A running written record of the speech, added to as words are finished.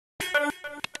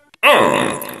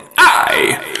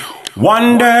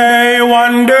One day,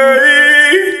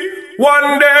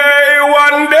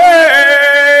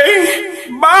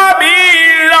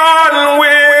 Babylon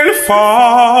will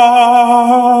fall.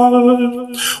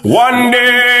 One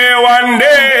day,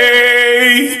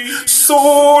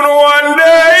 soon one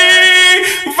day,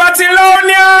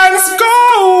 Babylonians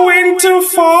going to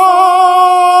fall.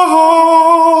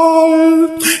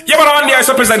 Yeah, but Andi is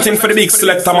representing for the big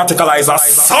selector Maticalise,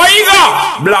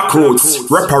 Fyah, Black Roots,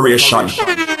 Reparation.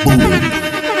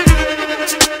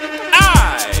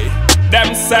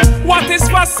 Them say, what is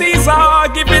for Caesar?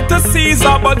 Give it to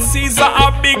Caesar, but Caesar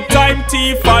a big time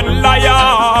thief and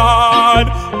liar.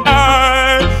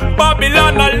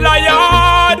 Babylon a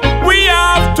liar. We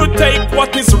have to take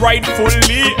what is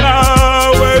rightfully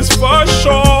ours for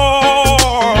sure.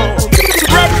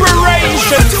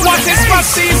 Reparations, what is for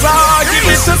Caesar? Give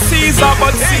it to Caesar,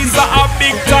 but Caesar a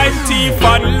big time thief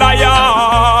and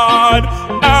liar.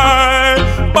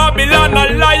 Babylon a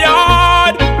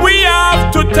liar. We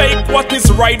have to take what is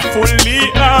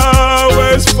rightfully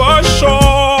ours for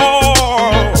sure.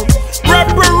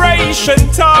 Reparation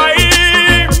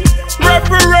time.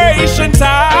 Reparation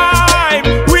time.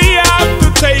 We have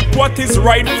to take what is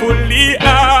rightfully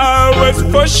ours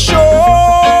for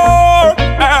sure.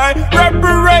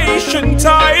 Reparation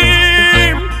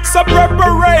time. So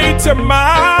preparate your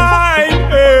mind.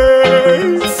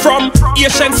 From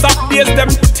Asians of days, them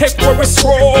take where we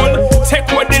scroll, take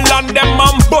where the land them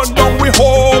and burn down we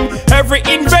home. Every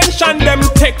invention them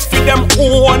take for them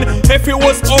own. If it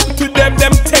was up to them,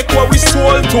 them take where we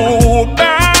sold. Too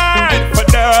bad for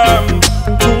them,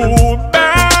 too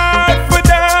bad for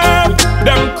them.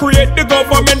 Them create the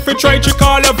government for try to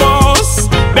call of us.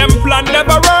 Them plan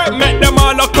never work, make them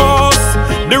all a cause.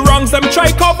 The wrongs them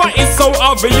try cover is so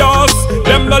obvious.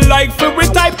 Them no like for we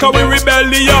type cause we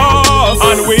rebellious.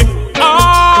 And we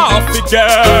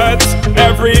forget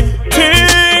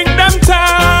everything them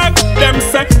take. Them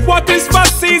say, what is for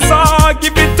Caesar?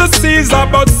 Give it to Caesar,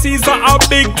 but Caesar a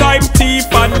big time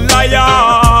thief and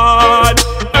liar.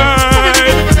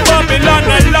 Babylon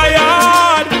a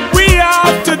liar. We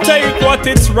have to take what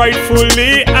is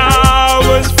rightfully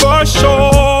ours for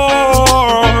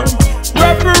sure.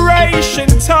 Reparation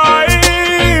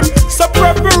time, so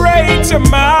preparate your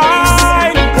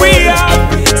mind. We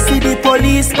have see the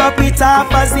police pop it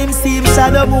up as him seem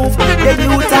shadow move. The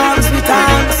new times with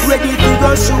arms ready to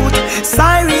go shoot.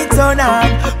 Siren turn on,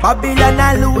 Babylon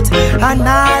a loot. And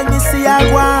all me see a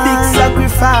one big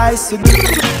sacrifice.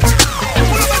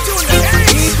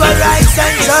 Equal rights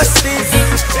and justice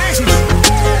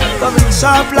coming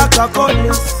sharp like a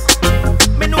cutlass.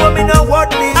 Me know what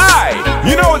this. Aye,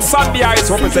 you know it's Andi is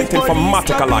representing for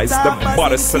Maticalise, the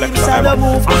body selector ever.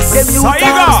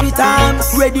 Fyah with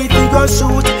arms ready to go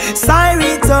shoot.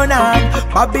 Siren turn on,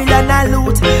 Babylon a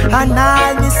loot. And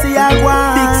all me see a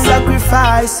one big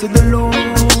sacrifice to the loom.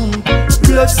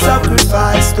 Blood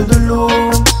sacrifice to the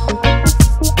loom.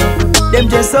 Them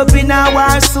just up in a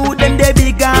war suit, them they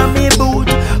big army boot.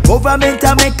 Government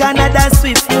a make another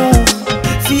swift move.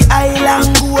 The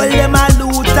island gold, them a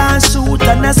loot and shoot.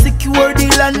 And a secure the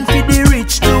land for the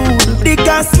rich dude. The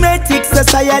cosmetic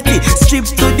society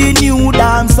stripped to the new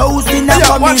dance house in a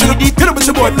community. Get up with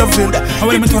the boy, love food. I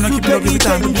want to keep it every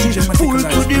time. Full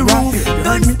to the roof.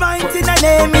 Guns pointing a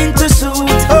name into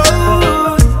shoot.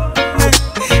 Oh,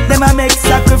 them a make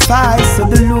sacrifice to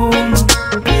the loom.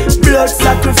 Blood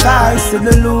sacrifice to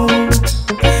the loom.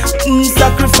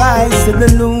 Sacrifice to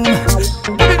the loom.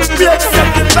 Blood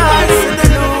sacrifice to the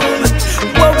loom.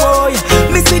 Whoa, whoa.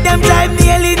 Me see them drive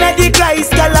nearly na the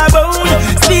Christ collarbone.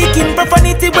 Speaking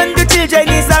profanity when the children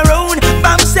is around.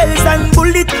 Bombshells and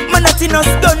bullet, man not in us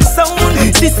gun sound.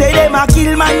 She say them a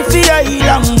kill man for a heel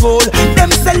and gold. Them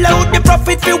sell out the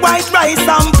profit for white rice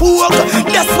and pork.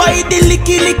 That's why the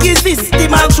licky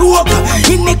system a joke.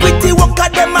 Iniquity worker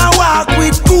them a walk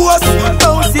with ghosts.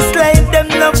 Bouncy slave them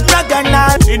love brag and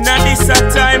all. In a this a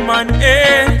time and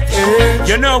age,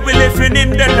 you know we living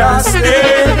in the last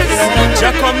days.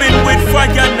 Jah coming with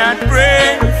fire not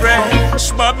break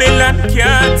fresh. Babylon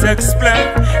can't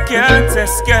explain, can't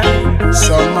escape.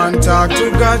 Some man talk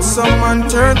to God, some man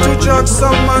turn to judge,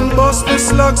 some man bust the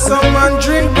slug, some man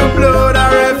drink the blood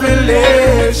of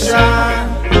revelation.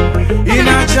 In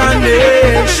a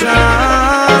generation,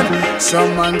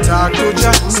 some man talk to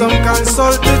judge, some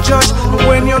consult the judge. But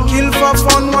when you kill for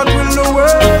fun, what will the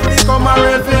world become a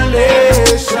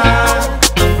revelation?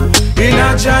 In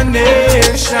a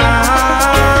generation,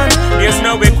 there's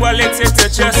no equality to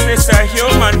justice or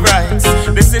human rights.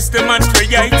 The system and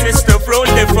creators to rule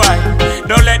divide.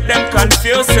 Don't let them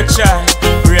confuse the child.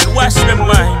 Brainwash the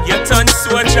mind. You turn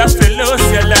soldier to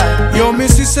lose your life. yo, me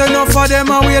see say no Enough of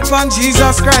them are wait on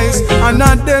Jesus Christ, and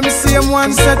not them same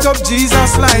one set up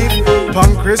Jesus life.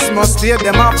 On Christmas Day,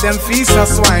 them have them feast of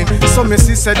swine. So me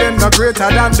see say them no greater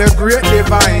than the great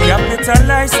divine.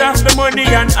 Capitalize off the money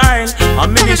and aisle.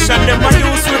 Ammunition them a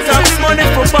use with tax money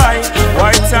for buy.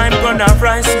 White time gonna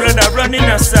rise, blood a running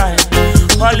aside.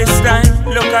 Palestine,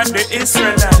 look at the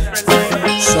Israelites.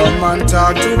 Some man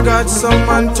talk to God, some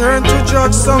man turn to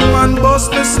judge, some man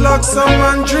bust the slug, some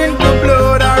man drink the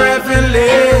blood of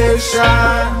revelation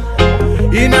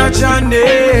in a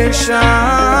generation.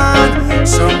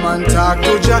 Some man talk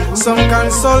to judge, some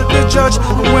consult the judge.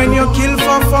 When you kill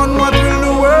for fun, what will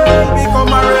the world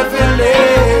become a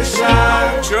revelation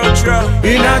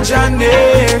in a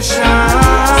generation?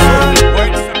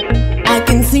 I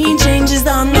can see changes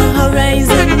on the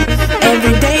horizon.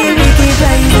 Every day we keep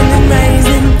rising and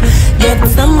rising. Yet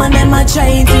some of them are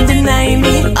trying to deny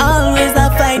me. Always I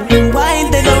fight me, why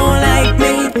they don't like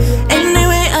me.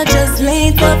 Anyway, I just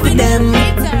lay up with them.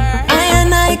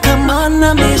 I come on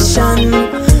a mission.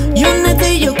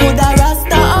 Unity, you could a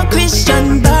Rasta or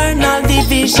Christian. Burn all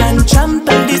division,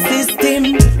 trample the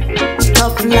system.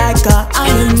 Tough like a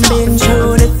iron, been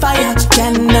through the fire.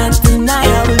 Cannot deny,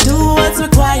 I will do what's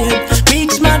required.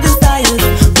 Reach my desires,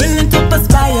 willing to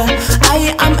perspire.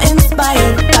 I am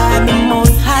inspired by the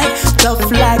Most High.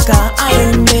 Tough like a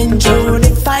iron, been through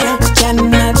the fire.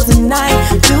 Cannot deny,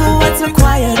 do what's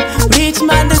required. Reach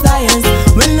my desires,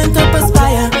 willing to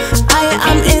perspire. I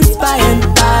am inspired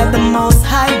by the Most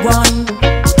High One.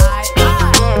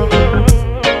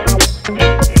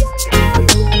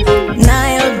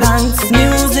 Nyle Banks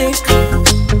music,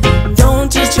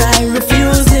 don't you try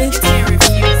refuse it.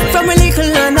 From a little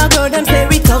land I go, them say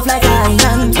we tough like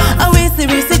iron. Always the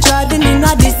risk trying in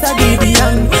a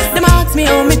disobedience. Them ask me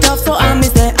how me tough, so I me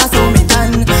say I saw me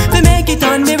done. We make it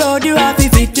on the road, you have to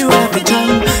fit, you have to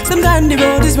jump. Sometimes the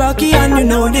road is rocky and you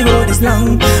know the road is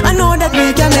long. I know that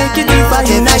we can make it if I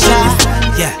in a shot.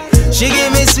 Yeah, she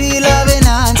give me sweet loving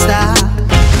non-stop.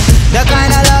 The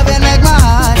kind of loving make my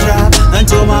heart drop. And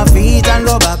to my feet and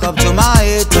go back up to my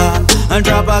head top. And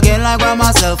drop again like by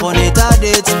myself on it a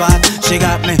dead spot. She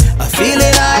got me a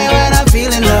feeling high when I'm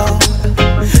feeling low.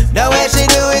 The way she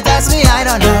do it, that's me, I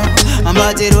don't know.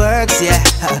 But it works, yeah,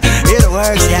 it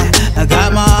works, yeah. I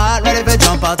got my heart ready to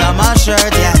jump out of my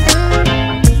shirt, yeah.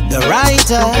 The right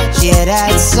touch, yeah,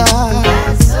 that's so.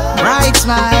 Bright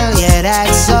smile, yeah,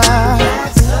 that's so.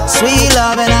 Sweet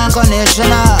love and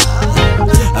unconditional.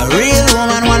 A real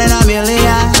woman, one in a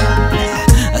million.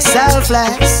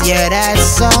 Selfless, yeah, that's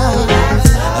so.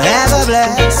 Ever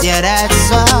blessed, yeah, that's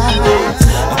so.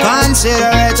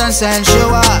 Considerate and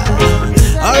sensual.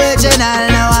 Original,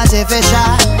 no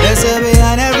artificial. They say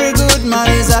behind every good man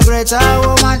is a greater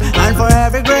woman. And for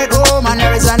every great woman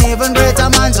there is an even greater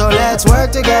man. So let's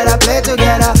work together, play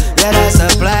together. Yeah, that's the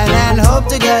plan. And hope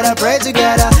together, pray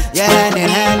together. Yeah, hand in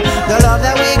hand. The love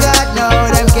that we got, no,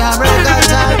 them can't break our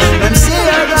tie. Them see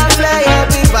her grand fly, yeah,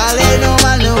 people ain't no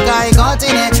man, no guy.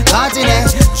 Continent.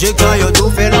 J'ai quand you tout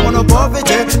fait là, mon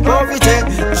profiter.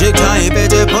 J'ai quand you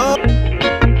pété pas.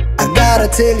 I gotta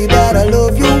tell you that I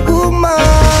love you, woman.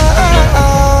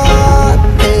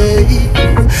 Hey,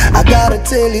 I gotta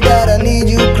tell you that I need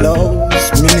you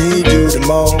close. Me need you the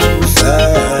most.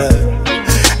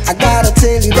 I gotta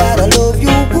tell you that I love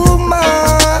you, woman.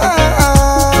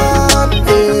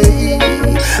 Hey,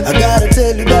 I gotta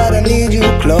tell you that I need you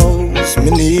close. Me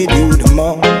need you the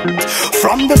most.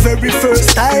 From the very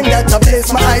first time that I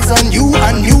placed my eyes on you,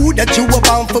 I knew that you were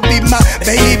bound to be my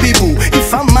baby boo. If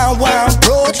a man want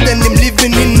approach, then him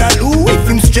living in a loo. If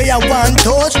him stray I want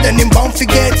touch, then him bound to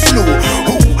get slow.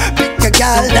 Ooh, pick a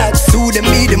girl that suited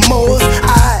me the most.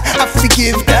 I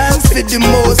forgive thanks for the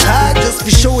most high, just for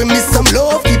showing me some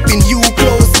love, keeping you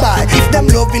close by. If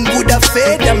them loving would have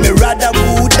fade, then me rather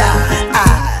would die.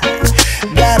 I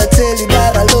gotta tell you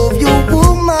that I love you,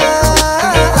 woman.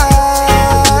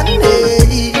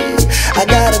 I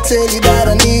gotta tell you that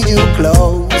I need you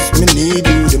close. Me need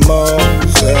you the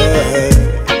most.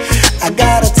 I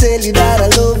gotta tell you that I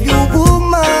love you,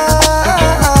 woman.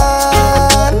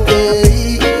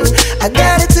 I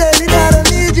gotta tell you that I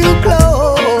need you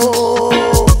close.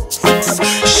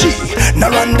 She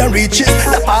not run the riches,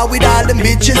 the power with all the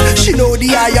bitches. She know the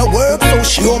higher work, so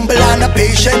she humble and a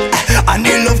patient. And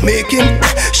the love making,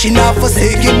 she not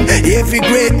forsaken. Every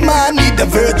great man need a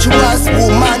virtuous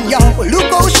woman, yo.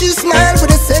 Look how she smile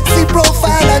with a sexy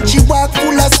profile, and she walk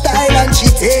full of style, and she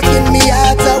taking me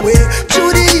out away.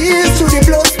 Through the years, through the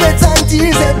blood, sweat and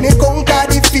tears, help me conquer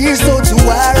the fear. So to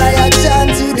her I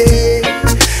chant today.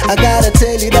 I gotta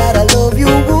tell you that I love you,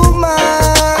 woman.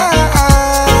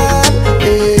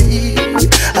 Hey,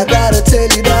 I gotta tell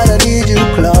you that I need you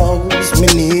close. Me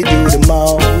need you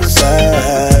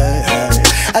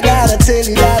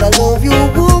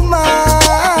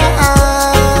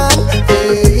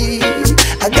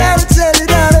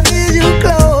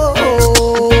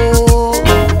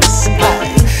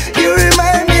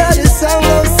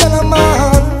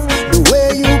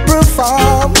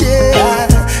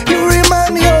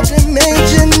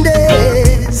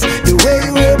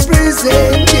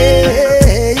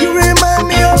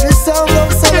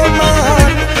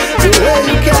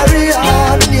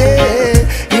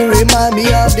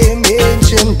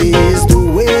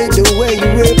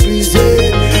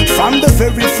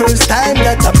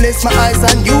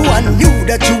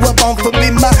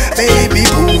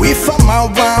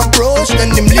want approach, then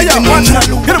them living in a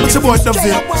loop. Get up with your boy Tuff.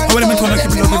 I want him to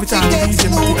keep love every time the DJ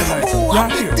Maticalise.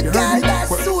 Right here, you heard me?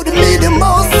 Suited me the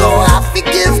most, so I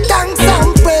forgive thanks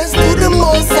and praise to the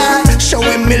Most High.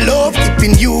 Showing me love,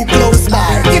 keeping you close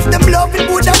by. If them love it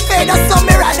would have fed us, so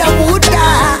me rather would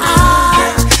die.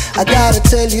 I gotta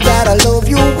tell you that I love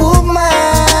you, woman.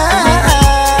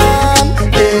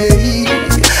 Hey,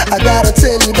 I gotta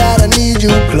tell you that I need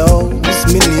you close.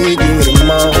 Me need you the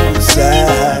most.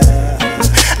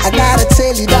 I gotta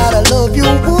tell you that I love you,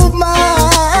 woman.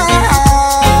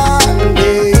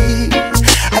 Hey,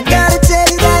 I gotta tell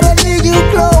you that I need you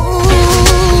close.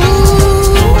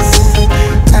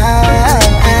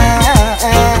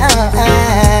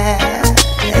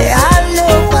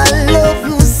 I love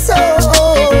you so.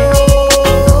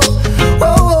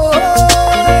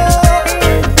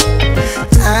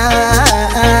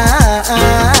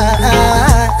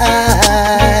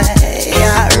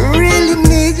 I really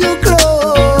need you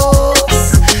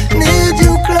close, need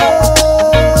you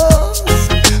close.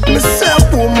 Myself,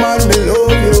 woman, me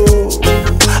love you.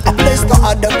 I place no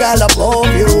other girl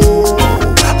above you.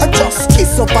 I just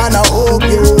kiss up and I hug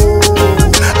you,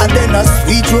 and then a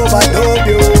sweet rub I love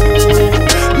you.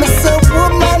 Myself,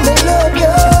 woman, me love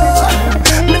you.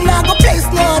 Me not go place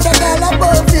no other girl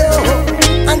above you,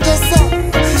 and just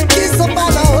kiss up and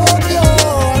I hug you,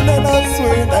 and then a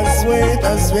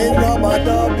sweet rub I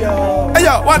love you. Hey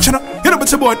yo, watch now. Get up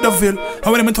with your boy Tuff. I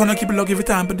want him to keep it love every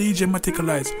time, but DJ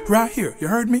Maticalise. Right here, you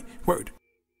heard me? Word.